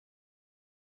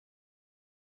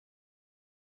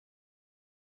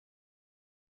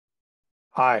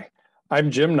Hi, I'm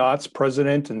Jim Knotts,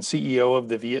 President and CEO of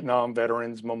the Vietnam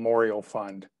Veterans Memorial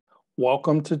Fund.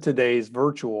 Welcome to today's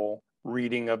virtual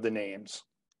reading of the names.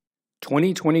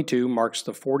 2022 marks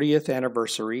the 40th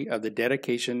anniversary of the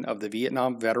dedication of the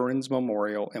Vietnam Veterans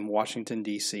Memorial in Washington,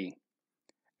 D.C.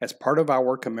 As part of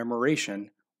our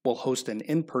commemoration, we'll host an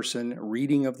in-person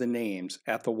reading of the names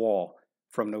at the wall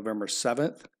from November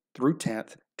 7th through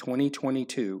 10th,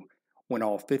 2022, when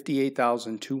all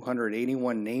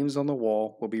 58,281 names on the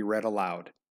wall will be read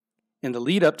aloud. In the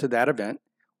lead up to that event,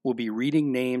 we'll be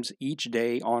reading names each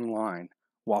day online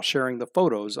while sharing the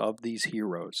photos of these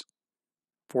heroes.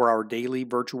 For our daily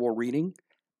virtual reading,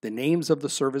 the names of the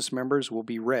service members will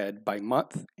be read by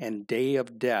month and day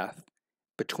of death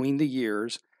between the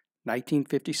years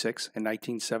 1956 and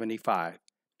 1975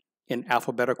 in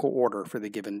alphabetical order for the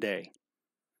given day.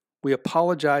 We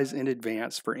apologize in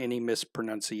advance for any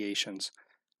mispronunciations.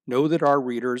 Know that our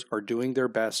readers are doing their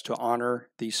best to honor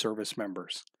these service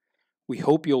members. We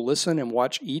hope you'll listen and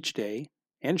watch each day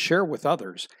and share with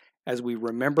others as we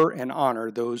remember and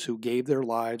honor those who gave their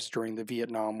lives during the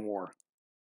Vietnam War.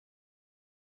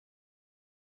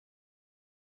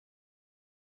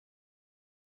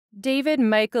 David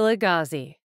Michael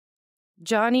Agazi,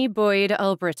 Johnny Boyd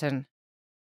Albritton,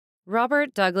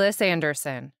 Robert Douglas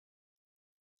Anderson,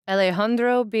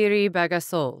 Alejandro Biri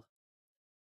Bagasol,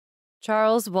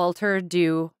 Charles Walter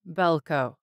Dew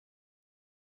Belko,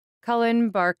 Cullen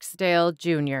Barksdale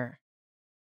Jr.,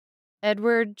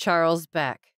 Edward Charles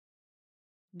Beck,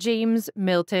 James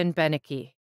Milton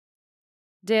Beneke,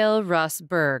 Dale Russ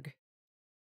Berg,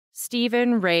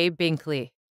 Stephen Ray Binkley,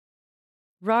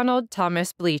 Ronald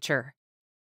Thomas Bleacher,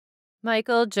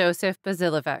 Michael Joseph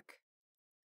Bazilevec,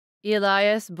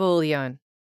 Elias Bullion,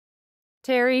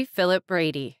 Terry Philip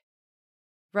Brady,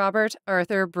 Robert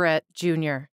Arthur Brett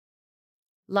Jr.,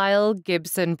 Lyle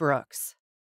Gibson Brooks,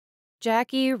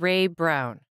 Jackie Ray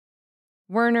Brown,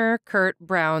 Werner Kurt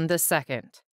Brown II,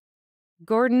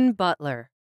 Gordon Butler,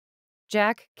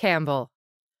 Jack Campbell,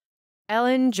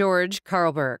 Ellen George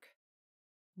Carlberg,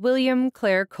 William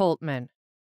Clare Coltman,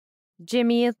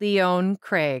 Jimmy Leon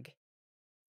Craig,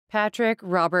 Patrick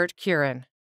Robert Curran,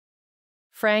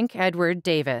 Frank Edward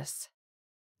Davis,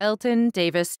 Elton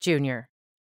Davis Jr.,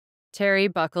 Terry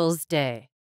Buckles Day,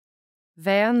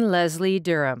 Van Leslie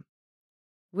Durham,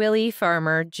 Willie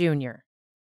Farmer Jr.,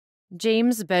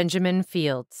 James Benjamin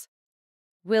Fields,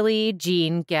 Willie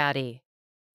Jean Gaddy,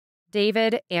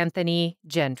 David Anthony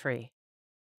Gentry,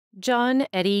 John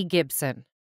Eddie Gibson,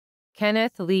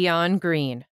 Kenneth Leon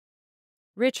Green,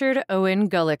 Richard Owen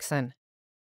Gullickson,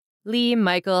 Lee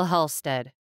Michael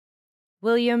Halstead,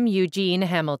 William Eugene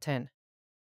Hamilton,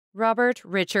 Robert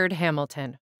Richard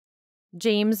Hamilton,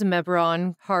 James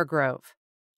Mebron Hargrove,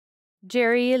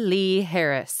 Jerry Lee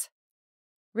Harris,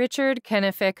 Richard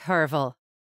Kennefic Harville,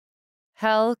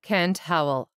 Hal Kent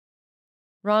Howell,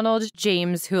 Ronald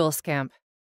James Hulskamp,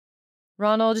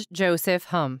 Ronald Joseph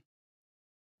Hum,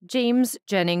 James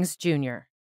Jennings Jr.,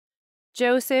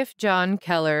 Joseph John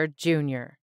Keller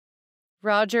Jr.,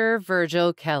 Roger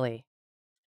Virgil Kelly,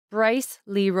 Bryce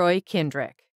Leroy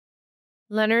Kindrick,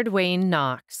 Leonard Wayne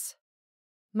Knox,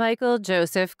 Michael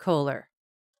Joseph Kohler,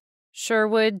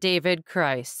 Sherwood David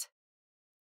Kreis,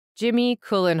 Jimmy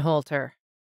Kullenholter,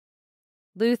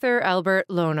 Luther Albert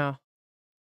Lono,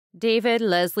 David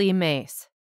Leslie Mace,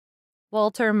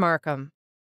 Walter Markham,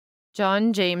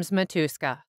 John James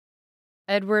Matuska,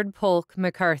 Edward Polk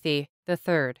McCarthy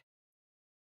III,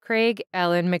 Craig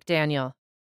Allen McDaniel,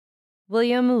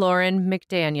 William Lauren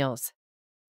McDaniels,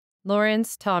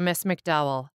 Lawrence Thomas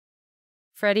McDowell,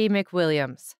 Freddie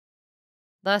McWilliams,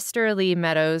 Lester Lee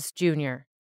Meadows, Jr.,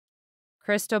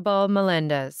 Cristobal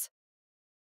Melendez,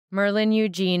 Merlin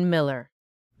Eugene Miller,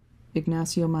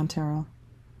 Ignacio Montero,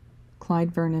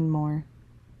 Clyde Vernon Moore,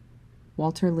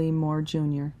 Walter Lee Moore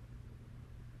Jr.,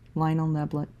 Lionel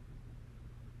Neblett,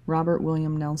 Robert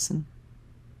William Nelson,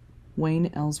 Wayne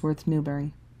Ellsworth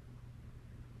Newberry,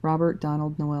 Robert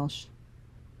Donald Noelsch,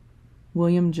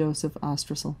 William Joseph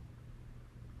Ostrassel,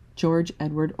 George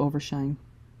Edward Overshine,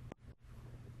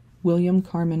 William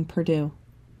Carmen Perdue,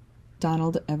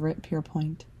 Donald Everett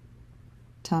Pierpoint,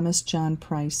 Thomas John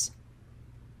Price,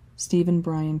 Stephen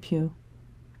Brian Pugh,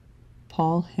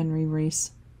 Paul Henry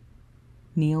Reese,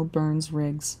 Neil Burns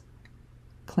Riggs,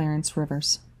 Clarence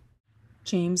Rivers,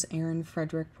 James Aaron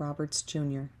Frederick Roberts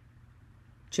Jr.,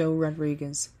 Joe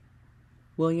Rodriguez,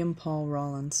 William Paul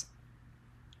Rollins,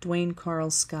 Dwayne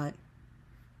Carl Scott,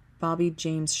 Bobby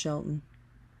James Shelton,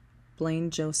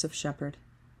 Blaine Joseph Shepard,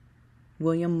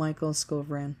 William Michael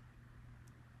Scovran,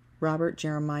 Robert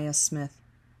Jeremiah Smith,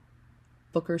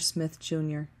 Booker Smith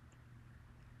Jr.,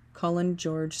 Cullen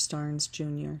George Starnes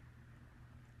Jr.,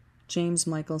 James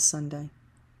Michael Sunday,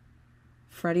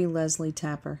 Freddie Leslie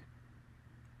Tapper,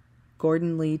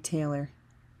 Gordon Lee Taylor,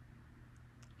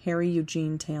 Harry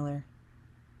Eugene Taylor,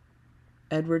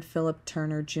 Edward Philip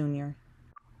Turner Jr.,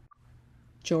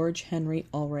 George Henry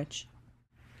Ulrich,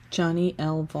 Johnny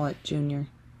L. Vaught Jr.,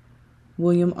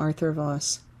 William Arthur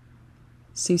Voss,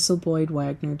 Cecil Boyd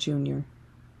Wagner Jr.,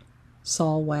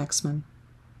 Saul Waxman,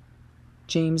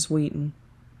 James Wheaton,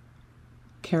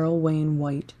 Carol Wayne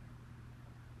White,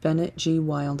 Bennett G.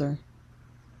 Wilder,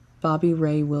 Bobby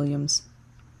Ray Williams,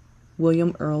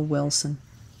 William Earl Wilson.